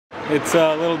It's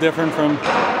a little different from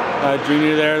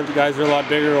junior there. The guys are a lot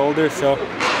bigger, older, so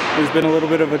there's been a little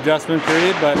bit of adjustment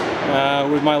period, but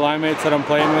with my line mates that I'm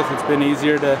playing with, it's been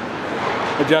easier to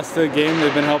adjust to the game.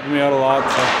 They've been helping me out a lot,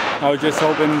 so I was just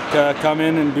hoping to come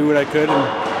in and do what I could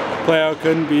and play how I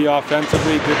could and be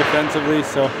offensively, good defensively,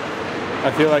 so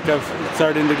I feel like I've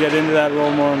starting to get into that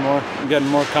role more and more. I'm getting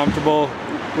more comfortable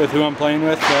with who I'm playing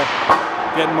with,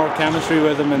 getting more chemistry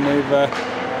with them, and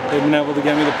they've been able to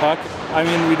get me the puck. I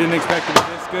mean, we didn't expect to be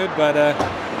this good, but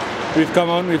we've come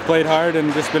out and we've played hard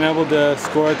and just been able to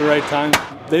score at the right time.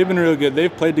 They've been real good.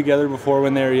 They've played together before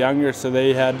when they were younger, so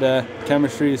they had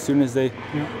chemistry as soon as they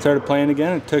started playing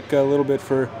again. It took a little bit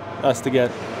for us to get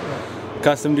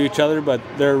accustomed to each other, but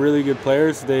they're really good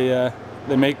players. They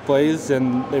make plays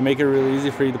and they make it really easy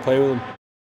for you to play with them.